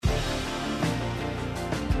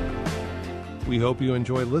We hope you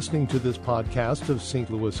enjoy listening to this podcast of St.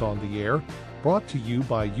 Louis on the Air, brought to you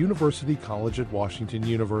by University College at Washington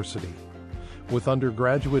University. With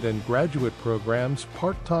undergraduate and graduate programs,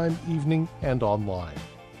 part-time, evening, and online.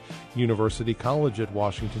 University College at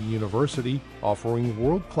Washington University, offering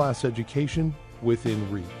world-class education within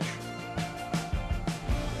reach.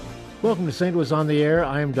 Welcome to St. Louis on the Air.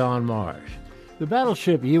 I am Don Marsh. The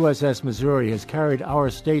battleship USS Missouri has carried our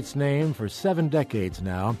state's name for 7 decades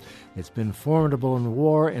now. It's been formidable in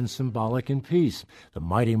war and symbolic in peace. The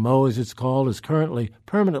Mighty Mo, as it's called, is currently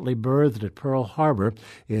permanently berthed at Pearl Harbor.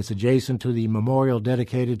 It's adjacent to the memorial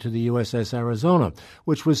dedicated to the USS Arizona,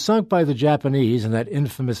 which was sunk by the Japanese in that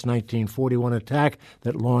infamous 1941 attack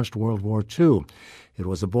that launched World War II. It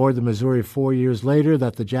was aboard the Missouri 4 years later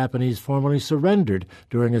that the Japanese formally surrendered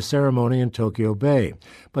during a ceremony in Tokyo Bay.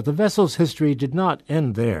 But the vessel's history did not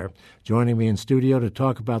end there. Joining me in studio to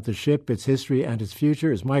talk about the ship, its history, and its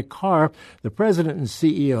future is Mike Carr, the president and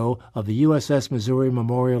CEO of the USS Missouri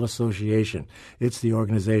Memorial Association. It's the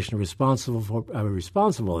organization responsible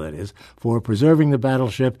for preserving the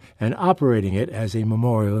battleship and operating it as a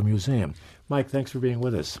memorial museum. Mike, thanks for being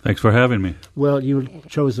with us. Thanks for having me. Well, you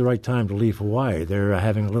chose the right time to leave Hawaii. They're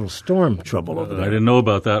having a little storm trouble over there. I didn't know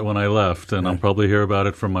about that when I left, and I'll probably hear about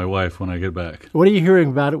it from my wife when I get back. What are you hearing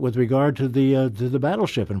about it with regard to the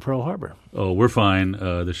battleship in Pearl Harbor? Oh, we're fine.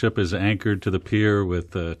 The ship is anchored to the pier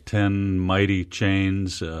with 10 mighty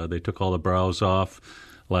chains. They took all the brows off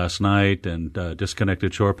last night and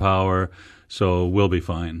disconnected shore power, so we'll be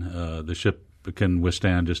fine. The ship can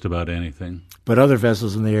withstand just about anything. But other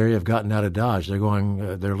vessels in the area have gotten out of Dodge.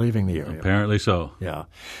 They're leaving the area. Apparently so. Yeah.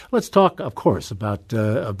 Let's talk, of course, about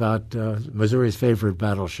Missouri's favorite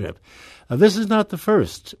battleship. This is not the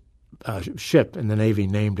first ship in the Navy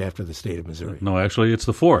named after the state of Missouri. No, actually, it's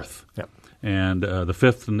the fourth. Yep. And the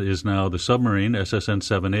fifth is now the submarine, SSN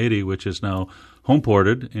 780, which is now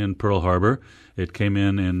homeported in Pearl Harbor. It came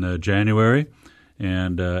in January.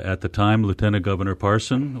 And at the time, Lieutenant Governor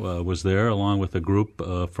Parson was there, along with a group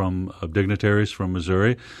of dignitaries from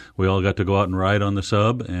Missouri. We all got to go out and ride on the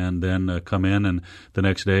sub, and then come in, and the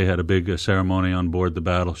next day had a big ceremony on board the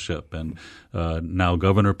battleship. And now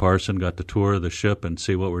Governor Parson got to tour the ship and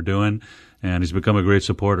see what we're doing, and he's become a great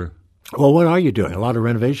supporter. Well, what are you doing? A lot of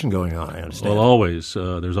renovation going on, I understand. Well, always.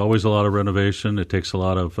 There's always a lot of renovation. It takes a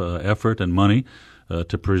lot of effort and money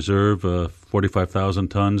to preserve 45,000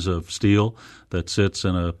 tons of steel that sits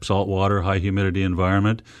in a saltwater, high-humidity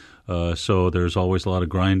environment. So there's always a lot of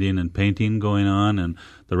grinding and painting going on, and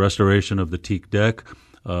the restoration of the teak deck.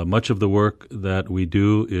 Much of the work that we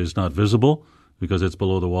do is not visible because it's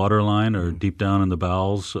below the waterline or deep down in the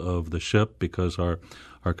bowels of the ship, because our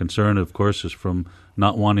concern, of course, is from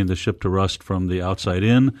not wanting the ship to rust from the outside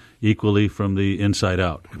in, equally from the inside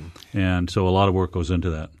out. And so a lot of work goes into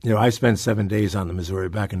that. You know, I spent 7 days on the Missouri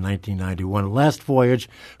back in 1991. Last voyage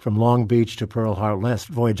from Long Beach to Pearl Harbor, last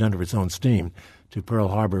voyage under its own steam to Pearl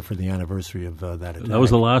Harbor for the anniversary of that attack. That was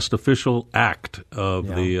the last official act of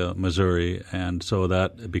the Missouri, and so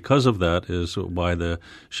that because of that is why the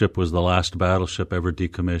ship was the last battleship ever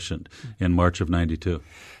decommissioned in March of '92.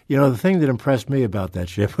 You know, the thing that impressed me about that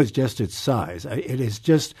ship was just its size. It is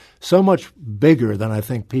just so much bigger than I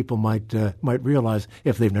think people might realize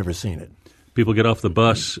if they've never seen it. People get off the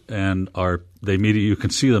bus and you can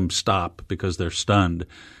see them stop because they're stunned,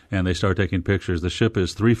 and they start taking pictures. The ship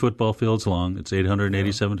is 3 football fields long. It's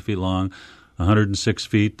 887 feet long, 106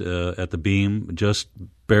 feet at the beam, just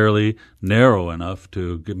barely narrow enough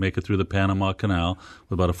to make it through the Panama Canal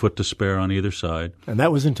with about a foot to spare on either side. And that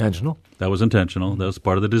was intentional? That was intentional. That was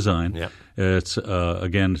part of the design. Yeah. It's,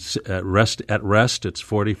 again, at rest, it's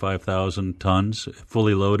 45,000 tons.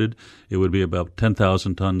 Fully loaded, it would be about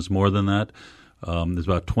 10,000 tons more than that. There's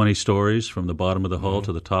about 20 stories from the bottom of the hull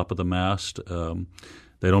to the top of the mast.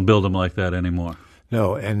 They don't build them like that anymore.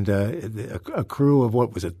 No, and a crew of,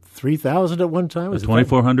 what was it, 3,000 at one time?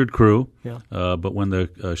 2,400 crew. Yeah. But when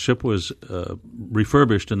the ship was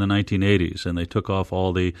refurbished in the 1980s and they took off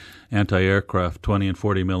all the anti-aircraft 20 and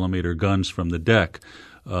 40 millimeter guns from the deck,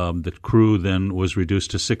 the crew then was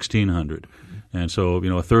reduced to 1,600. And so,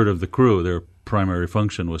 a third of the crew, their primary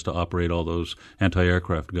function was to operate all those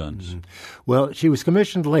anti-aircraft guns. Mm-hmm. Well, she was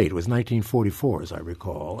commissioned late. It was 1944, as I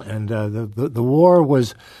recall. And the war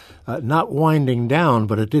was not winding down,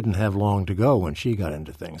 but it didn't have long to go when she got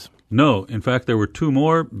into things. No. In fact, there were 2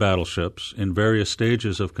 more battleships in various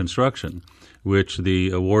stages of construction, which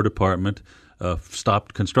the War Department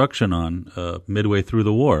stopped construction on midway through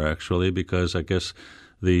the war, actually, because I guess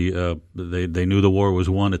They knew the war was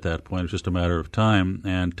won at that point. It was just a matter of time,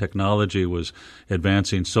 and technology was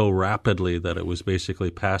advancing so rapidly that it was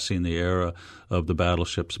basically passing the era of the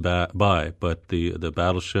battleships by. But the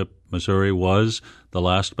battleship Missouri was the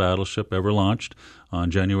last battleship ever launched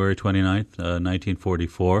on January 29th,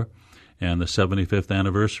 1944, and the 75th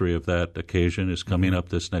anniversary of that occasion is coming up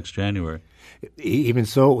this next January. Even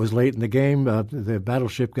so, it was late in the game. The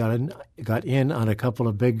battleship got in on a couple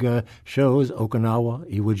of big shows, Okinawa,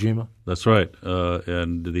 Iwo Jima. That's right.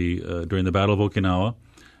 And during the Battle of Okinawa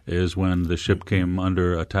is when the ship came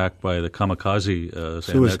under attack by the kamikaze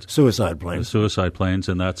suicide planes. Suicide planes,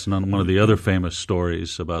 and that's one of the other famous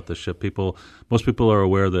stories about the ship. Most people are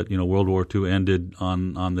aware that World War II ended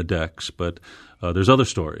on the decks, but there's other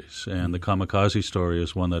stories, and the kamikaze story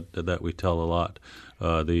is one that we tell a lot.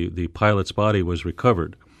 The pilot's body was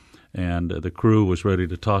recovered, and the crew was ready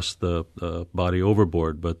to toss the body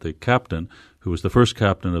overboard, but the captain, who was the first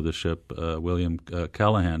captain of the ship, William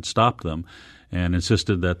Callahan, stopped them and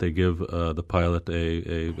insisted that they give the pilot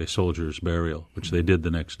a soldier's burial, which they did the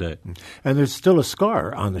next day. And there's still a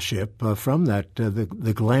scar on the ship from that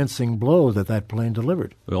the glancing blow that plane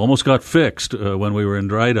delivered. It almost got fixed when we were in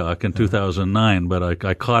dry dock in 2009, but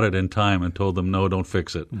I caught it in time and told them, no, don't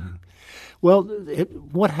fix it. Mm-hmm. Well,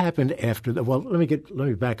 what happened after that? Well, let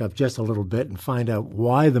me back up just a little bit and find out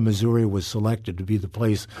why the Missouri was selected to be the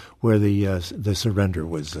place where the surrender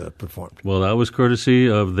was performed. Well, that was courtesy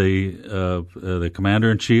of the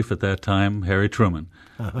commander-in-chief at that time, Harry Truman.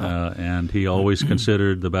 And he always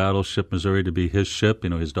considered the battleship Missouri to be his ship.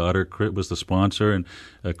 His daughter was the sponsor and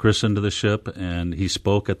christened the ship, and he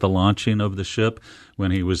spoke at the launching of the ship when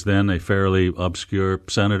he was then a fairly obscure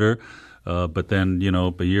senator. But then,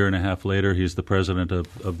 a year and a half later, he's the president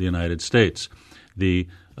of the United States.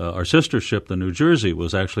 Our sister ship, the New Jersey,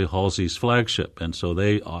 was actually Halsey's flagship, and so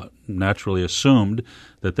they naturally assumed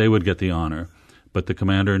that they would get the honor. But the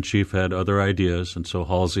commander-in-chief had other ideas, and so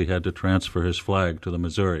Halsey had to transfer his flag to the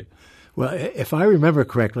Missouri. Well, if I remember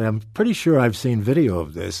correctly, I'm pretty sure I've seen video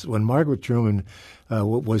of this. When Margaret Truman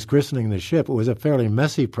was christening the ship, it was a fairly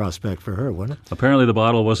messy prospect for her, wasn't it? Apparently the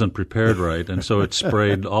bottle wasn't prepared right, and so it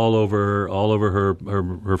sprayed all over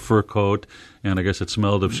her fur coat, and I guess it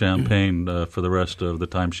smelled of champagne for the rest of the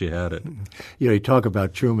time she had it. You talk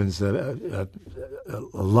about Truman's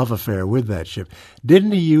love affair with that ship.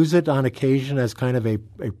 Didn't he use it on occasion as kind of a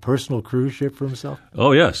personal cruise ship for himself?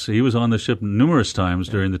 Oh, yes. He was on the ship numerous times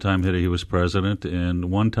during the time that he was president, and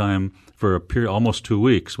one time for a period, almost 2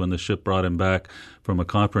 weeks, when the ship brought him back from a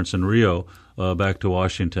conference in Rio back to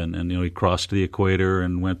Washington. And, he crossed the equator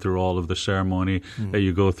and went through all of the ceremony that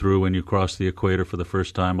you go through when you cross the equator for the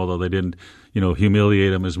first time, although they didn't,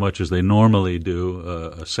 humiliate him as much as they normally do,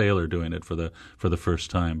 a sailor doing it for the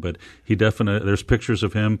first time. But he definitely, there's pictures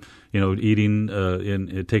of him, eating,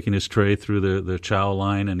 taking his tray through the chow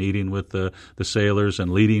line and eating with the sailors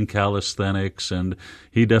and leading calisthenics. And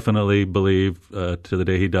he definitely believed to the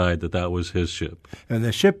day he died that was his ship. And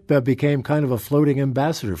the ship became kind of a floating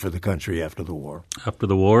ambassador for the country after the war. After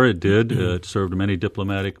the war, it did. It served many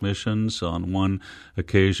diplomatic missions. On one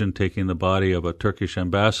occasion, taking the body of a Turkish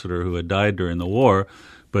ambassador who had died during the war,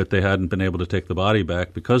 but they hadn't been able to take the body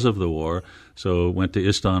back because of the war. So went to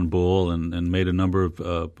Istanbul and made a number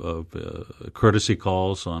of courtesy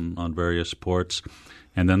calls on various ports.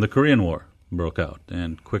 And then the Korean War broke out,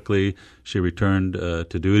 and quickly she returned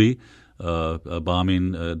to duty,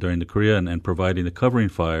 bombing during the Korea and providing the covering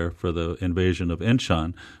fire for the invasion of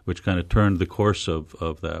Incheon, which kind of turned the course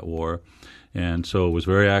of that war. And so was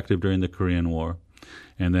very active during the Korean War,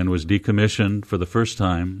 and then was decommissioned for the first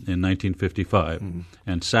time in 1955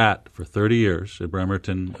 and sat for 30 years at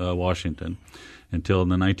Bremerton, Washington, until in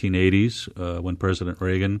the 1980s when President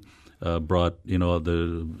Reagan brought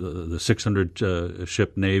the 600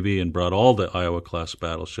 ship Navy and brought all the Iowa-class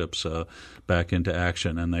battleships back into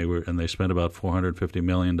action, and they spent about $450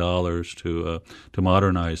 million to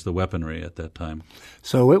modernize the weaponry at that time.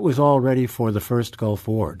 So it was all ready for the first Gulf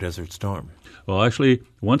War, Desert Storm. Well, actually,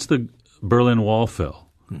 once the Berlin Wall fell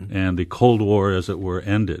and the Cold War, as it were,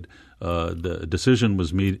 ended, the decision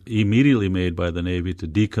was immediately made by the Navy to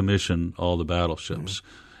decommission all the battleships.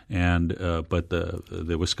 But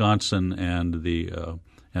the Wisconsin and the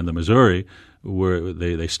Missouri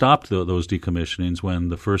they stopped those decommissionings when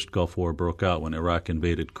the first Gulf War broke out, when Iraq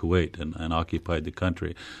invaded Kuwait and occupied the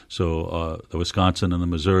country. So the Wisconsin and the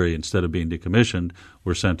Missouri, instead of being decommissioned,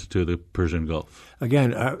 were sent to the Persian Gulf.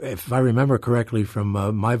 Again, if I remember correctly from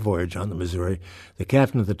my voyage on the Missouri, the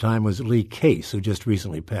captain at the time was Lee Case, who just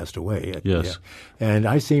recently passed away. Yes. And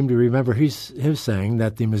I seem to remember him saying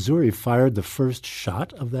that the Missouri fired the first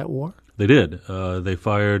shot of that war. They did. They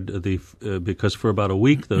fired because for about a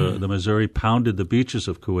week the Missouri pounded the beaches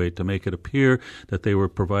of Kuwait to make it appear that they were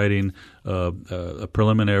providing a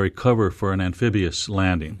preliminary cover for an amphibious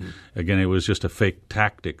landing. Again, it was just a fake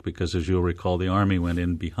tactic because, as you'll recall, the Army went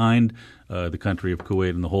in behind the country of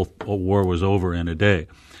Kuwait and the whole war was over in a day.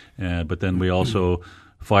 But then we also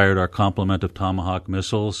fired our complement of Tomahawk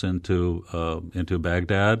missiles into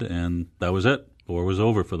Baghdad, and that was it. War was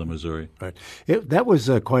over for the Missouri. Right. That was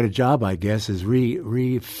quite a job, I guess, is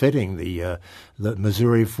refitting the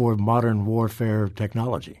Missouri for modern warfare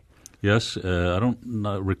technology. Yes, I don't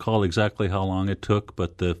recall exactly how long it took,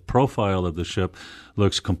 but the profile of the ship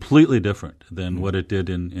looks completely different than what it did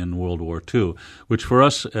in World War II, which for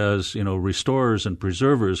us as, restorers and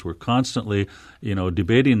preservers, we're constantly,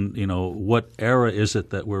 debating, what era is it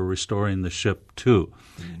that we're restoring the ship to.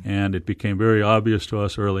 And it became very obvious to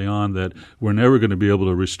us early on that we're never going to be able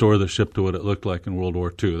to restore the ship to what it looked like in World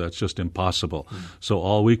War II. That's just impossible. So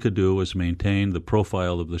all we could do was maintain the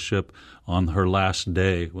profile of the ship on her last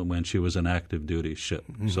day when she was an active duty ship.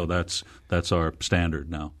 So that's our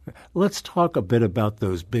standard now. Let's talk a bit about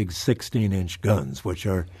those big 16-inch guns, which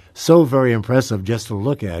are so very impressive just to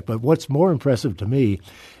look at. But what's more impressive to me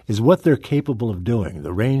is what they're capable of doing,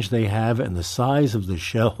 the range they have and the size of the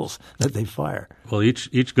shells that they fire. Well,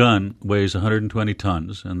 each gun weighs 120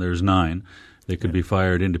 tons, and there's 9. They could be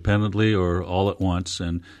fired independently or all at once,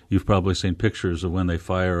 and you've probably seen pictures of when they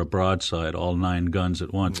fire a broadside, all 9 guns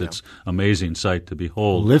at once. Yeah. It's an amazing sight to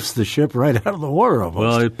behold. Lifts the ship right out of the water almost.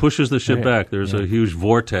 Well, it pushes the ship back. There's a huge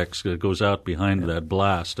vortex that goes out behind that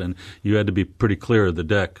blast, and you had to be pretty clear of the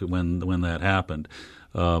deck when that happened.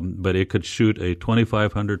 But it could shoot a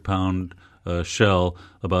 2,500-pound shell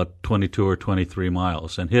about 22 or 23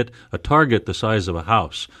 miles and hit a target the size of a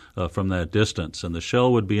house from that distance. And the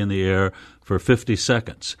shell would be in the air for 50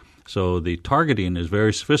 seconds. So the targeting is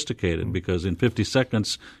very sophisticated because in 50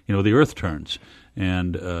 seconds, the Earth turns.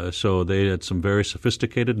 And so they had some very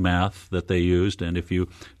sophisticated math that they used. And if you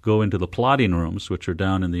go into the plotting rooms, which are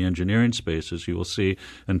down in the engineering spaces, you will see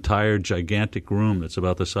an entire gigantic room that's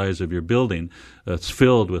about the size of your building that's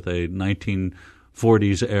filled with a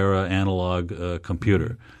 1940s era analog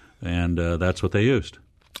computer. And that's what they used.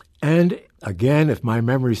 And again, if my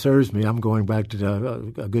memory serves me, I'm going back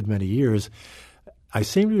to a good many years, I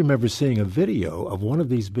seem to remember seeing a video of one of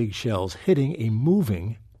these big shells hitting a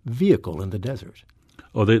moving vehicle in the desert.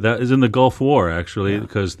 Oh, that is in the Gulf War, actually,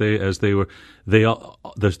 because the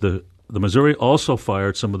Missouri also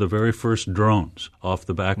fired some of the very first drones off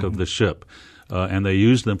the back of the ship, and they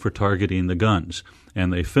used them for targeting the guns.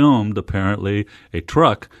 And they filmed, apparently, a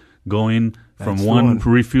truck going from one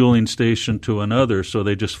refueling station to another, so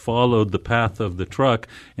they just followed the path of the truck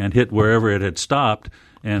and hit wherever it had stopped,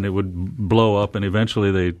 and it would blow up, and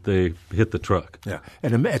eventually they hit the truck. Yeah,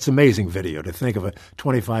 and it's amazing video to think of a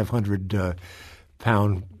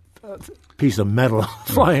 2,500-pound piece of metal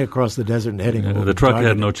flying across the desert and hitting a the truck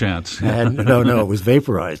had no chance. No, it was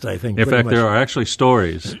vaporized, I think. In fact, there are actually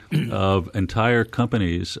stories of entire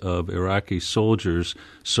companies of Iraqi soldiers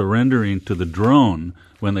surrendering to the drone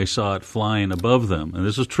when they saw it flying above them. And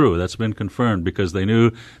this is true. That's been confirmed because they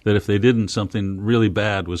knew that if they didn't, something really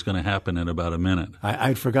bad was going to happen in about a minute.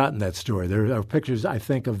 I'd forgotten that story. There are pictures, I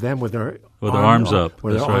think, of them with their arms up.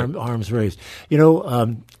 With their arms raised.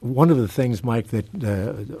 One of the things, Mike,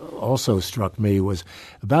 that also struck me was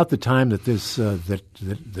about the time that this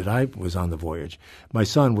that I was on the voyage, my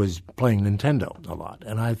son was playing Nintendo a lot.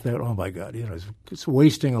 And I thought, oh, my God, it's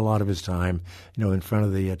wasting a lot of his time, in front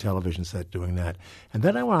of the television set doing that. And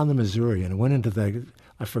then I went on the Missouri and went into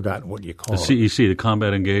I've forgotten what you call it. The CEC, the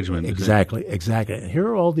combat engagement. Exactly. And here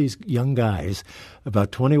are all these young guys,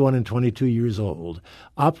 about 21 and 22 years old,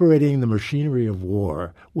 operating the machinery of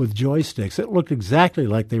war with joysticks that looked exactly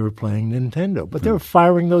like they were playing Nintendo. But they were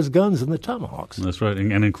firing those guns and the Tomahawks. That's right,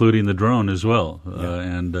 and including the drone as well.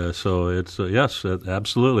 Yeah. So it's, yes,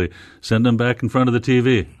 absolutely. Send them back in front of the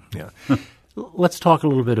TV. Yeah. Let's talk a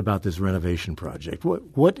little bit about this renovation project.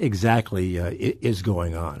 What exactly is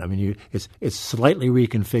going on? I mean, it's slightly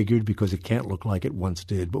reconfigured because it can't look like it once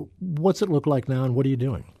did. But what's it look like now, and what are you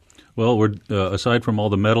doing? Well, we're aside from all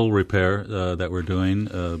the metal repair that we're doing,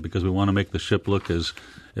 because we want to make the ship look as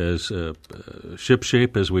ship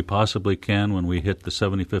shape as we possibly can when we hit the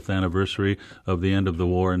 75th anniversary of the end of the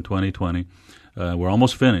war in 2020. We're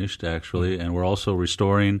almost finished, actually, and we're also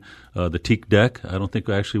restoring the teak deck. I don't think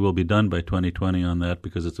we actually will be done by 2020 on that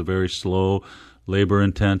because it's a very slow,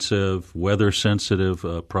 labor-intensive,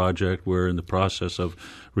 weather-sensitive project. We're in the process of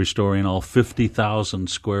restoring all 50,000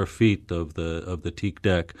 square feet of the teak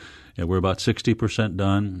deck, and we're about 60%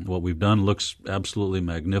 done. What we've done looks absolutely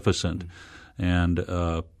magnificent. and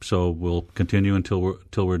so we'll continue until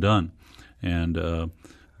we're done. And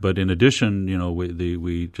but in addition,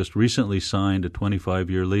 we just recently signed a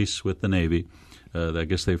 25-year lease with the Navy. I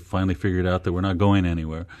guess they've finally figured out that we're not going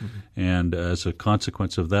anywhere. Mm-hmm. And as a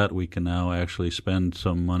consequence of that, we can now actually spend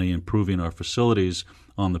some money improving our facilities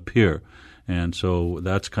on the pier. And so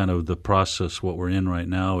that's kind of the process. What we're in right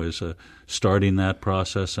now is starting that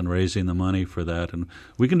process and raising the money for that. And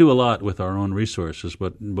we can do a lot with our own resources,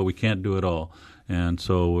 but we can't do it all. And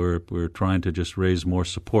so we're trying to just raise more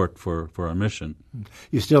support for our mission.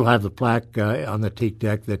 You still have the plaque on the teak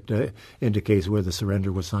deck that indicates where the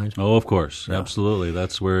surrender was signed? Oh, of course, yeah. Absolutely.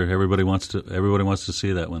 That's where everybody wants to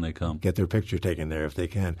see that when they come. Get their picture taken there if they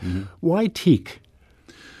can. Mm-hmm. Why teak?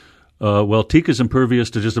 Well, teak is impervious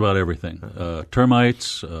to just about everything: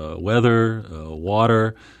 termites, weather,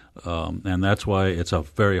 water, and that's why it's a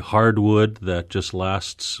very hard wood that just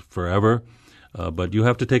lasts forever. But you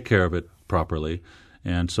have to take care of it properly,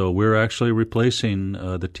 and so we're actually replacing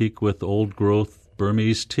the teak with old-growth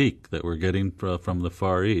Burmese teak that we're getting from the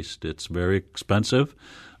Far East. It's very expensive,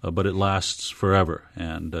 but it lasts forever,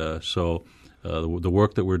 and so the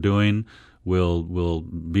work that we're doing will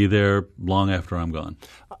be there long after I'm gone.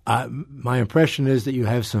 My impression is that you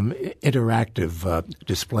have some interactive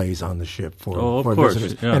displays on the ship for course,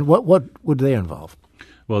 visitors. Yeah. And what would they involve?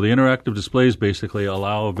 Well, the interactive displays basically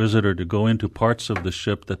allow a visitor to go into parts of the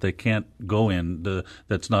ship that they can't go in,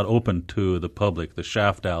 that's not open to the public, the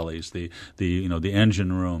shaft alleys, the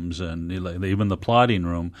engine rooms, and even the plotting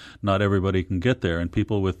room. Not everybody can get there, and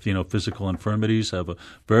people with physical infirmities have a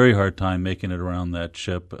very hard time making it around that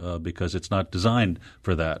ship because it's not designed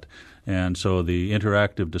for that. And so the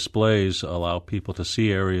interactive displays allow people to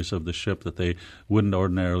see areas of the ship that they wouldn't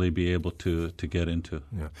ordinarily be able to get into.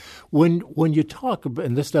 Yeah. When you talk,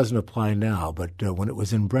 and this doesn't apply now, but when it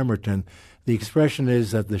was in Bremerton, the expression is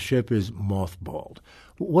that the ship is mothballed.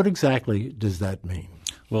 What exactly does that mean?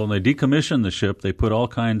 Well, when they decommissioned the ship, they put all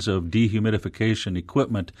kinds of dehumidification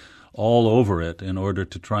equipment all over it in order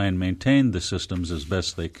to try and maintain the systems as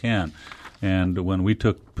best they can. And when we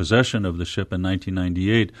took possession of the ship in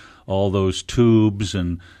 1998, all those tubes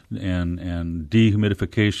and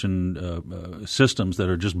dehumidification systems that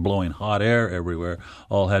are just blowing hot air everywhere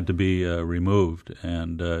all had to be removed,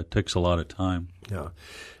 and it takes a lot of time. Yeah.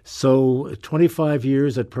 So 25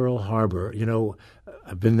 years at Pearl Harbor,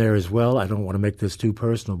 I've been there as well. I don't want to make this too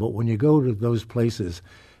personal, but when you go to those places,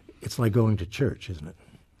 it's like going to church, isn't it?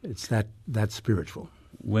 It's that spiritual.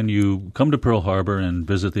 When you come to Pearl Harbor and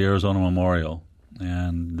visit the Arizona Memorial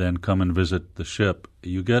and then come and visit the ship,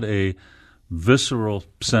 you get a visceral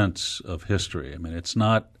sense of history. I mean, it's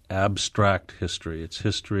not abstract history. It's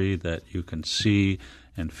history that you can see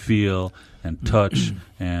and feel and touch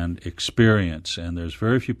and experience. And there's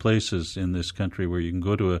very few places in this country where you can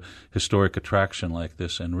go to a historic attraction like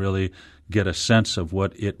this and really get a sense of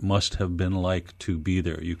what it must have been like to be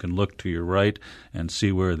there. You can look to your right and see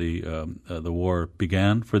where the war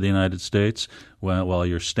began for the United States while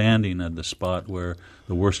you're standing at the spot where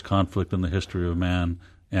the worst conflict in the history of man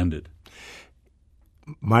ended.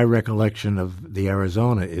 My recollection of the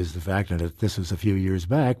Arizona is the fact that this was a few years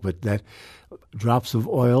back, but that drops of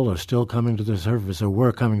oil are still coming to the surface, or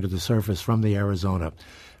were coming to the surface from the Arizona.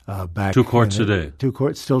 Back 2 quarts a day. 2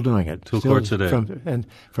 quarts, still doing it. 2 quarts a day.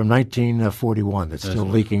 From 1941, that's still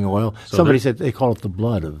leaking oil. So somebody said they call it the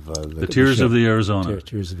blood of the tears of the Arizona.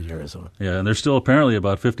 Tears of the Arizona. Yeah, and there's still apparently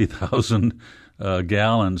about 50,000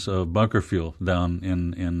 gallons of bunker fuel down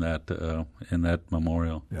in that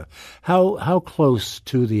memorial. Yeah. How close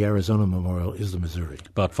to the Arizona Memorial is the Missouri?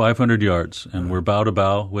 About 500 yards, and we're bow to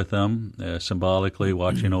bow with them, symbolically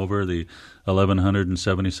watching over the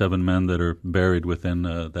 1,177 men that are buried within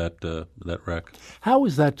that wreck. How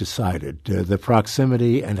is that decided, the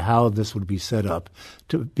proximity and how this would be set up?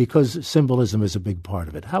 Because symbolism is a big part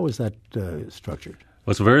of it. How is that structured?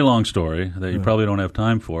 Well, it's a very long story that you probably don't have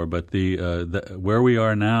time for, but the where we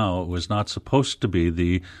are now was not supposed to be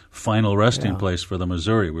the final resting place for the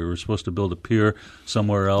Missouri. We were supposed to build a pier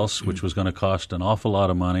somewhere else, which was going to cost an awful lot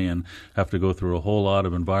of money and have to go through a whole lot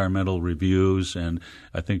of environmental reviews. And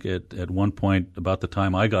I think at one point, about the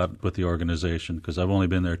time I got with the organization, because I've only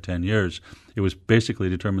been there 10 years, it was basically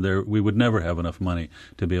determined there we would never have enough money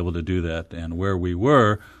to be able to do that. And where we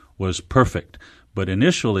were was perfect. But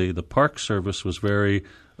initially, the Park Service was very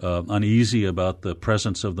uneasy about the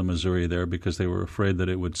presence of the Missouri there because they were afraid that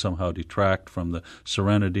it would somehow detract from the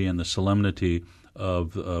serenity and the solemnity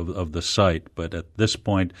of the site. But at this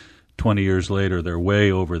point, 20 years later, they're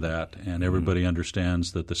way over that, and everybody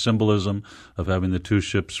understands that the symbolism of having the two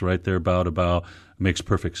ships right there bow to bow makes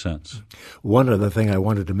perfect sense. One other thing I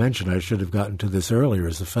wanted to mention, I should have gotten to this earlier,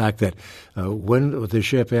 is the fact that when the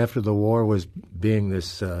ship after the war was being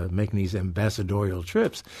making these ambassadorial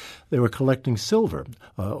trips, they were collecting silver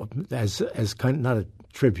as kind of, not a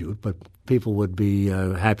tribute, but people would be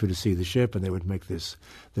happy to see the ship, and they would make this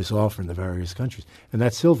offer in the various countries. And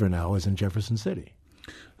that silver now is in Jefferson City.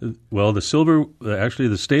 Well, the silver, actually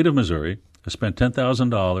the state of Missouri spent $10,000 in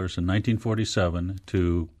 1947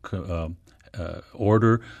 to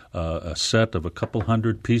order a set of a couple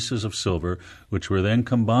hundred pieces of silver, which were then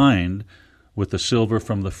combined with the silver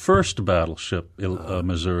from the first battleship,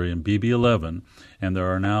 Missouri, in BB-11, and there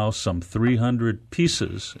are now some 300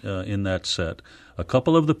 pieces in that set. A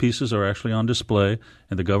couple of the pieces are actually on display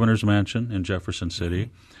in the governor's mansion in Jefferson City.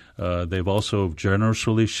 They've also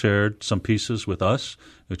generously shared some pieces with us,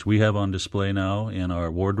 which we have on display now in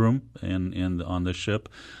our wardroom on this ship.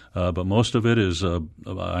 But most of it is,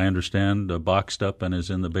 I understand, boxed up and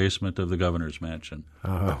is in the basement of the governor's mansion.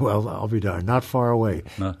 Well, I'll be darned. Not far away.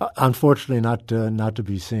 No. Unfortunately, not to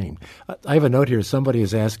be seen. I have a note here. Somebody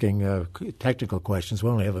is asking technical questions.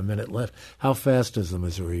 We only have a minute left. How fast does the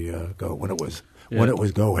Missouri go when it was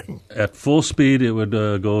going? At full speed, it would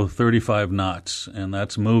go 35 knots, and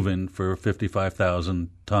that's moving for 55,000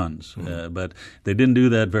 tons. But they didn't do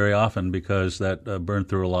that very often because that burned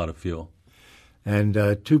through a lot of fuel. And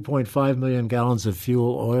 2.5 million gallons of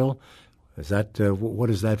fuel oil. Is that what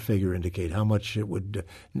does that figure indicate? How much it would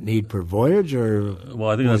need per voyage, or well,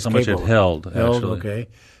 I think that's how much it held. Actually, okay.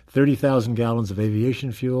 30,000 gallons of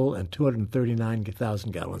aviation fuel and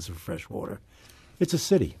 239,000 gallons of fresh water. It's a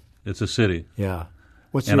city. It's a city. Yeah.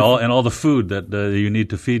 And all the food that you need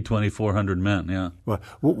to feed 2,400 men. Yeah. Well,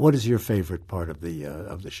 what is your favorite part of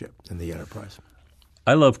the ship and the Enterprise?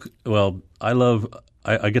 I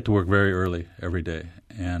get to work very early every day,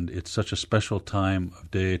 and it's such a special time of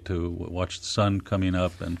day to watch the sun coming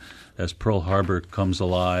up, and as Pearl Harbor comes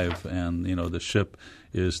alive, and the ship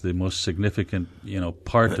is the most significant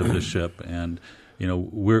part of the ship, and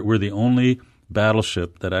we're the only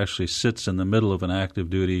battleship that actually sits in the middle of an active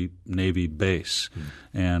duty Navy base.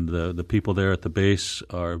 And the people there at the base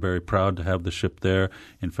are very proud to have the ship there.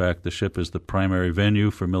 In fact, the ship is the primary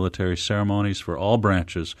venue for military ceremonies for all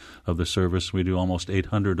branches of the service. We do almost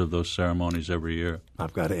 800 of those ceremonies every year.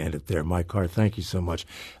 I've got to end it there. Mike Hart, thank you so much.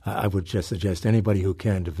 I would just suggest anybody who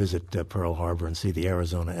can to visit Pearl Harbor and see the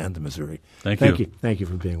Arizona and the Missouri. Thank you. Thank you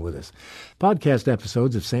for being with us. Podcast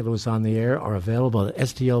episodes of St. Louis on the Air are available at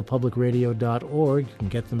stlpublicradio.org. You can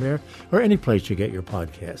get them there or any place you get your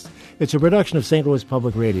podcasts. It's a production of St. Louis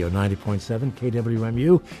Public Radio, 90.7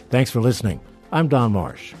 KWMU. Thanks for listening. I'm Don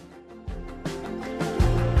Marsh.